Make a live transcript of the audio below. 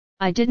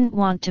I didn't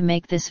want to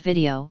make this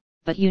video,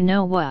 but you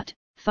know what,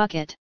 fuck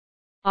it.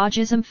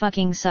 OGISM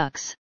fucking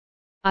sucks.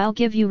 I'll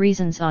give you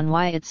reasons on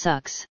why it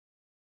sucks.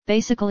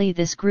 Basically,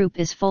 this group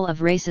is full of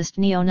racist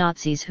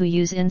neo-Nazis who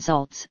use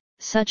insults,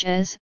 such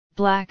as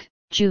black,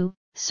 Jew,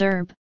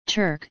 Serb,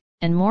 Turk,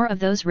 and more of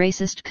those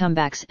racist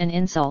comebacks and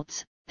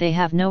insults. They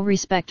have no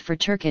respect for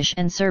Turkish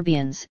and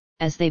Serbians,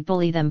 as they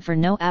bully them for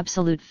no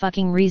absolute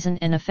fucking reason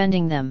and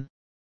offending them.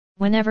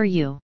 Whenever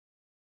you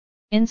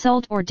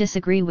insult or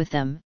disagree with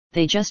them,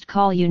 they just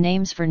call you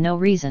names for no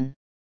reason.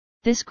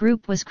 This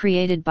group was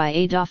created by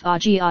Adolf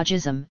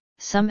OGISM,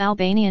 some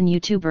Albanian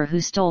YouTuber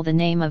who stole the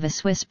name of a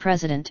Swiss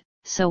president,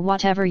 so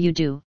whatever you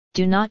do,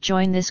 do not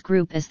join this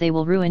group as they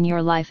will ruin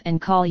your life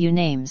and call you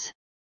names.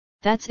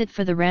 That's it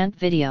for the rant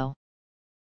video.